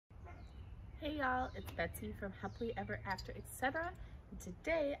Hey y'all, it's Betsy from Happily Ever After Etc. And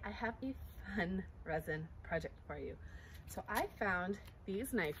today I have a fun resin project for you. So I found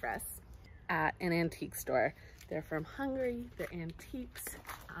these knife rests at an antique store. They're from Hungary, they're antiques.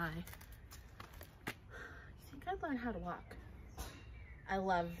 I think I'd learn how to walk. I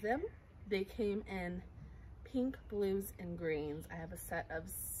love them. They came in pink, blues, and greens. I have a set of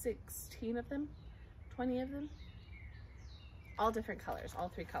 16 of them, 20 of them, all different colors, all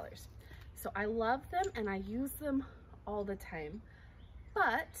three colors. So I love them and I use them all the time,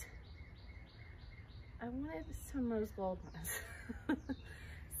 but I wanted some rose gold ones.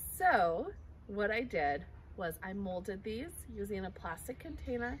 So what I did was I molded these using a plastic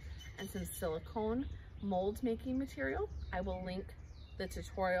container and some silicone mold making material. I will link the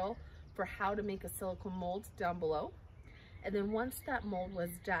tutorial for how to make a silicone mold down below. And then once that mold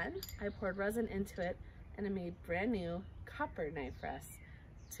was done, I poured resin into it and I made brand new copper knife rests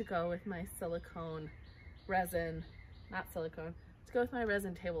to go with my silicone resin, not silicone, to go with my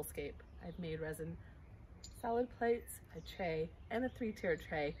resin tablescape. I've made resin salad plates, a tray, and a 3-tier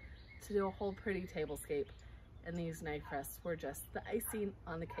tray to do a whole pretty tablescape. And these knife rests were just the icing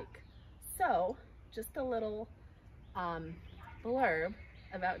on the cake. So just a little blurb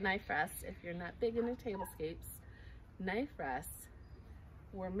about knife rests. If you're not big into tablescapes, knife rests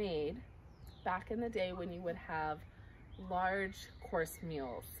were made back in the day when you would have large course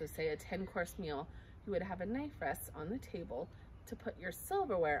meals. So say a 10-course meal, you would have a knife rest on the table to put your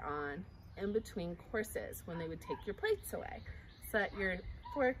silverware on in between courses when they would take your plates away, so that your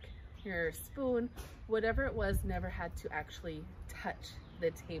fork, your spoon, whatever it was, never had to actually touch the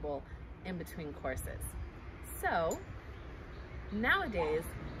table in between courses. So nowadays,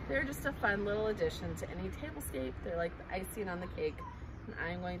 they're just a fun little addition to any tablescape. They're like the icing on the cake, and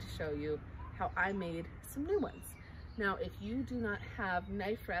I'm going to show you how I made some new ones. Now, if you do not have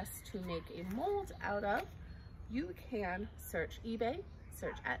knife rests to make a mold out of, you can search eBay,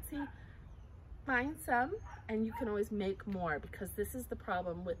 search Etsy, find some, and you can always make more, because this is the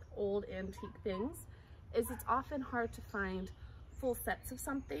problem with old antique things, is it's often hard to find full sets of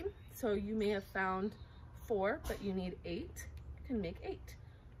something. So you may have found 4, but you need 8, you can make 8.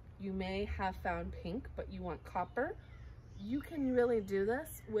 You may have found pink, but you want copper. You can really do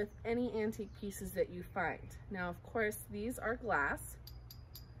this with any antique pieces that you find. Now, of course, these are glass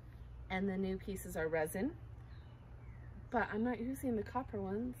and the new pieces are resin, but I'm not using the copper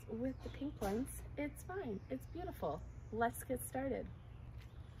ones with the pink ones. It's fine, it's beautiful. Let's get started.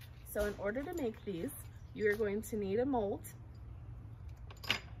 So in order to make these, you're going to need a mold.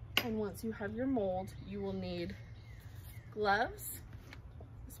 And once you have your mold, you will need gloves.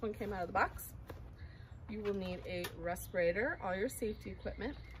 This one came out of the box. You will need a respirator, all your safety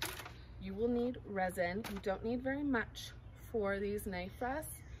equipment. You will need resin. You don't need very much for these knife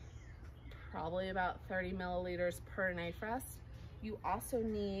rests, probably about 30 milliliters per knife rest. You also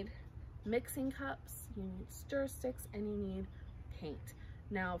need mixing cups, you need stir sticks, and you need paint.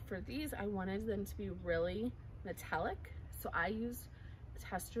 Now for these, I wanted them to be really metallic, so I used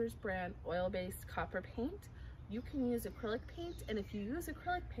Tester's brand oil-based copper paint. You can use acrylic paint, and if you use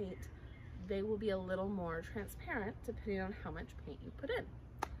acrylic paint, they will be a little more transparent depending on how much paint you put in.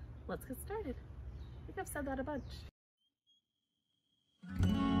 Let's get started. I think I've said that a bunch.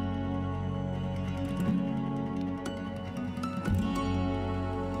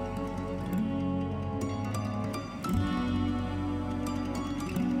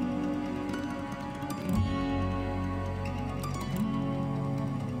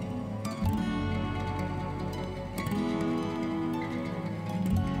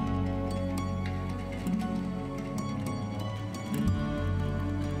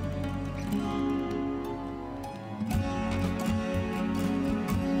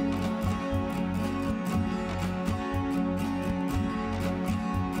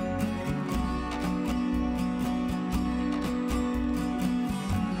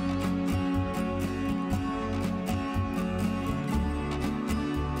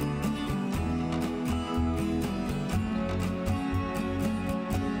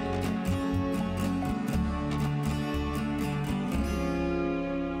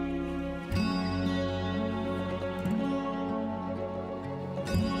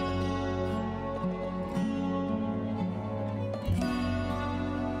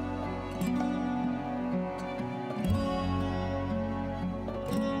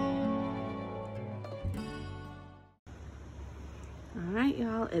 All right,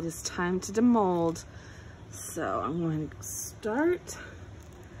 y'all, it is time to demold. So I'm going to start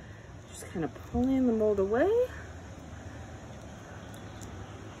just kind of pulling the mold away.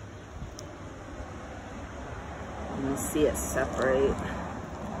 I'm going to see it separate.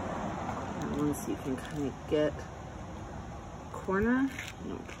 in so you can kind of get corner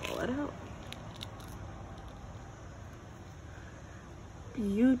and pull it out.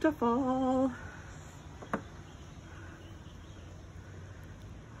 Beautiful.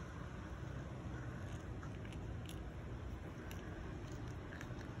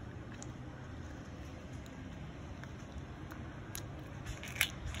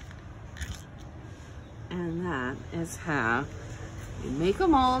 And that is how you make a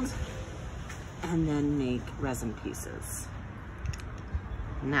mold and then make resin pieces.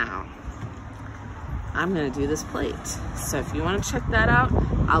 Now, I'm gonna do this plate. So if you wanna check that out,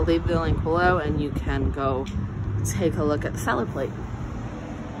 I'll leave the link below and you can go take a look at the salad plate.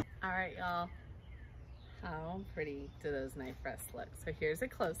 All right, y'all. How pretty do those knife rests look? So here's a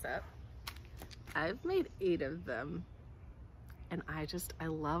close-up. I've made 8 of them and I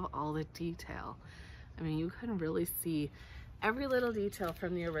love all the detail. I mean, you can really see every little detail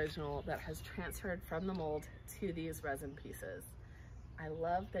from the original that has transferred from the mold to these resin pieces. I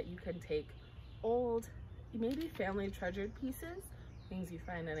love that you can take old, maybe family treasured pieces, things you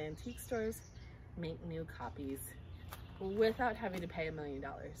find in antique stores, make new copies without having to pay $1 million.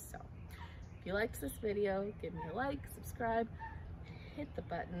 So if you liked this video, give me a like, subscribe, hit the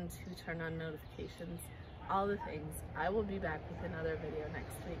button to turn on notifications, all the things. I will be back with another video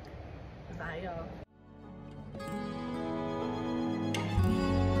next week. Bye, y'all.